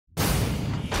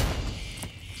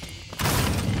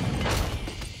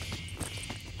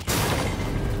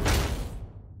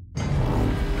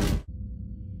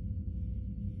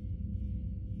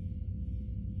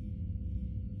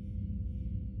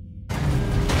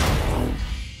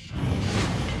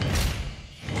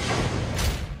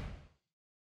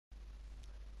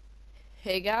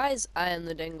Hey guys, I am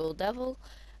the Dingle Devil,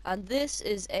 and this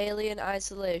is Alien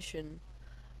Isolation.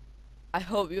 I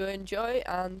hope you enjoy,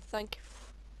 and thank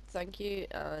you,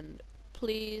 and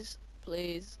please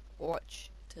watch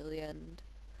till the end.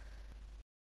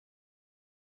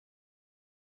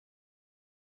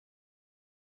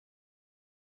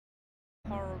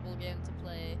 Horrible game to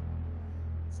play,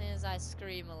 seeing as I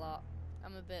scream a lot.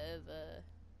 I'm a bit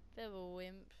of a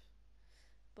wimp,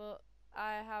 but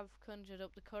I have conjured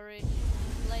up the courage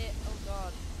to play it. Oh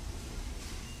god.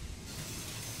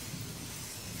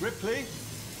 Ripley?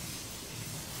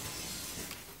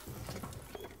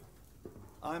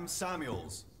 I'm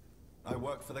Samuels. I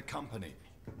work for the company.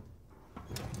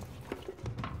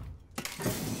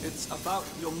 It's about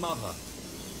your mother.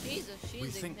 Jesus, she's We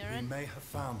think ignorant. we may have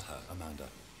found her, Amanda.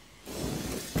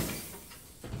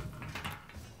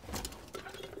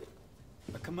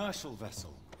 A commercial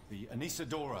vessel, the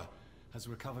Anisadora, has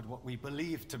recovered what we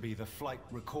believe to be the flight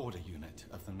recorder unit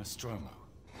of the Nostromo.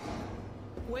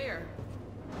 Where?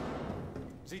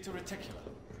 Zeta Reticula.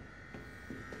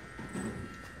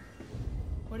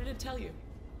 What did it tell you?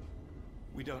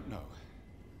 We don't know.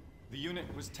 The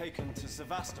unit was taken to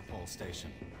Sevastopol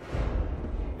station.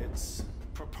 It's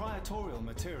proprietorial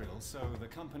material, so the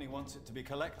company wants it to be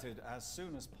collected as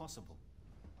soon as possible.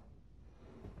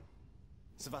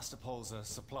 Sevastopol's a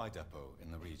supply depot in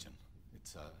the region.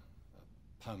 It's a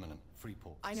permanent free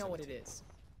port I know what it facility. is.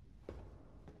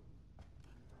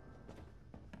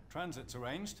 Transit's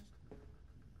arranged.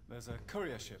 There's a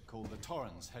courier ship called the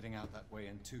Torrens heading out that way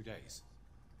in 2 days.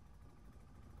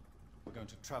 We're going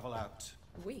to travel out.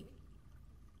 We?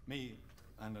 Me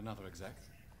and another exec.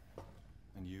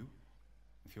 And you,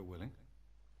 if you're willing.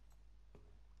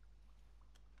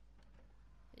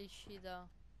 Is she though?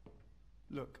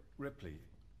 Look, Ripley,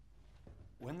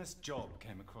 when this job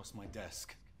came across my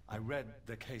desk, I read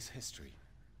the case history.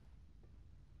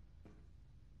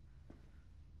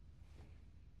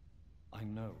 I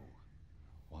know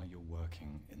why you're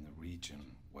working in the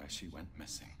region where she went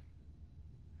missing.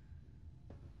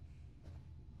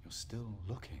 You're still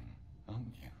looking,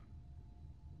 aren't you?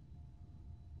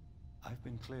 I've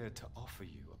been cleared to offer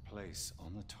you a place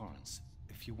on the Torrens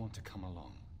if you want to come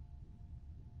along.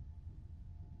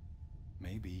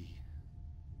 Maybe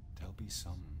there'll be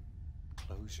some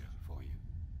closure for you.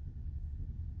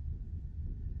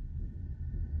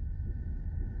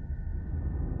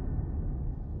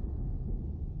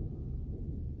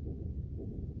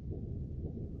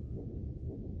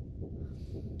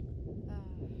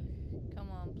 Come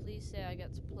on, please say I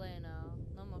get to play now.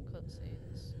 No more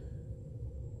cutscenes.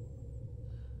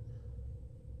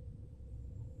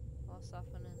 What's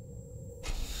happening?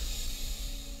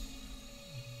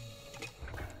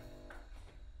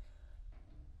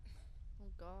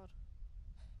 Oh god.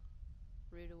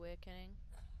 Rude awakening.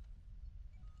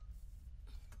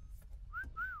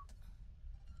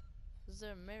 Is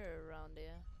there a mirror around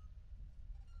here?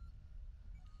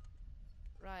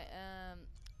 Right,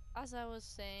 as I was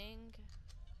saying,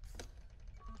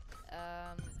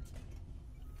 oh,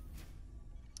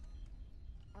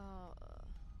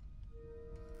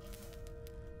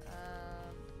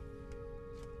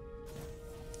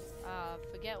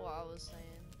 forget what I was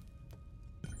saying.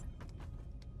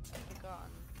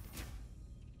 Forgotten.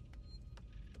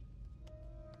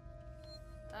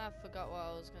 I forgot what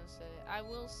I was gonna say.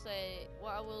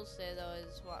 What I will say though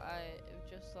is what I have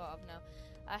just thought of now.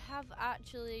 I have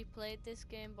actually played this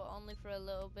game, but only for a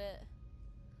little bit.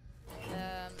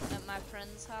 At my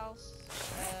friend's house.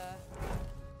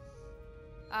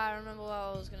 I remember what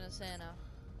I was gonna say now.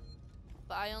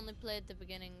 But I only played the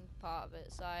beginning part of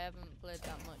it, so I haven't played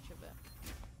that much of it.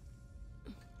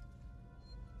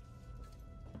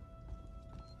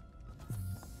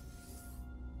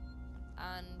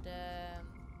 And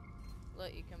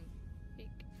look, you can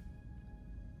peek.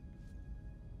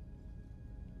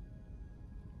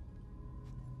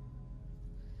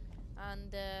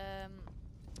 And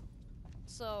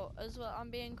so as well, I'm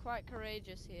being quite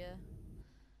courageous here.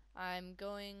 I'm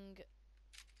going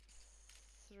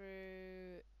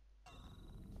through.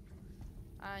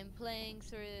 I'm playing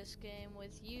through this game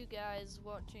with you guys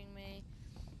watching me.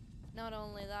 Not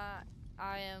only that,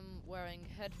 I am wearing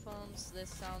headphones. This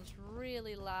sounds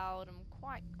really loud and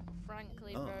quite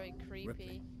frankly very creepy.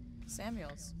 Ripley.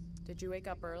 Samuels, did you wake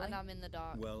up early? And I'm in the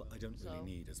dark. Well, I don't really so.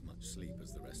 need as much sleep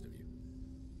as the rest of you.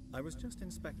 I was just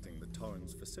inspecting the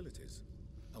Torrens facilities.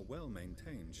 A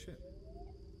well-maintained ship.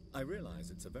 I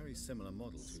realize it's a very similar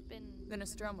model to... The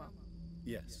Nostromo.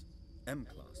 Yes,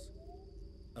 M-Class.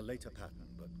 A later pattern,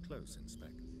 but close in spec.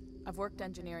 I've worked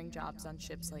engineering jobs on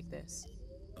ships like this.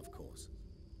 Of course.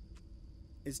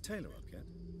 Is Taylor up yet?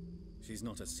 She's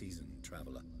not a seasoned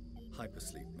traveler.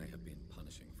 Hypersleep may have been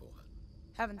punishing for her.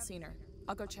 Haven't seen her.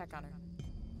 I'll go check on her.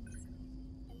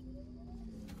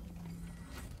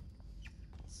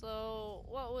 So,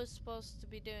 what we're supposed to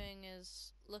be doing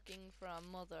is looking for our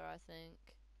mother, I think.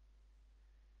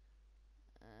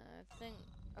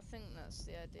 I think that's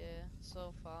the idea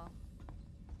so far.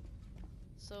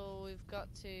 So we've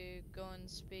got to go and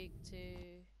speak to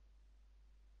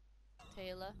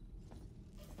Taylor.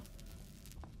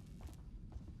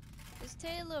 Is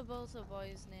Taylor both a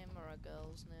boy's name or a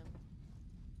girl's name?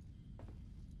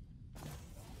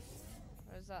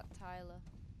 Or is that Tyler?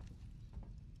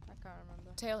 I can't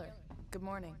remember. Taylor, good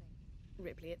morning.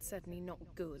 Ripley, it's certainly not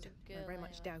good. Girl, I very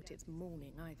much anyway. doubt it's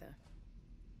morning either.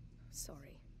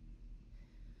 Sorry.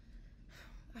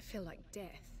 I feel like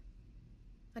death.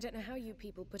 I don't know how you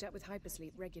people put up with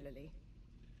hypersleep regularly.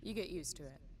 You get used to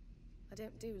it. I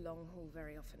don't do long haul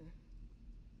very often.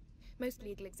 Most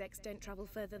legal execs don't travel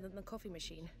further than the coffee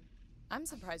machine. I'm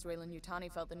surprised Weyland-Yutani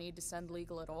felt the need to send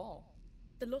legal at all.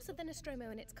 The loss of the Nostromo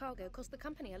and its cargo cost the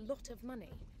company a lot of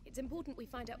money. It's important we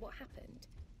find out what happened.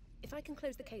 If I can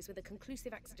close the case with a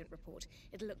conclusive accident report,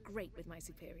 it'll look great with my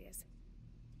superiors.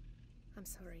 I'm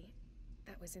sorry.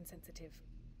 That was insensitive.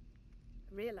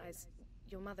 I realize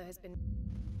your mother has been...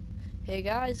 Hey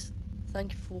guys,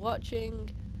 thank you for watching,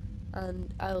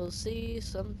 and I will see you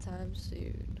sometime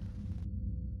soon.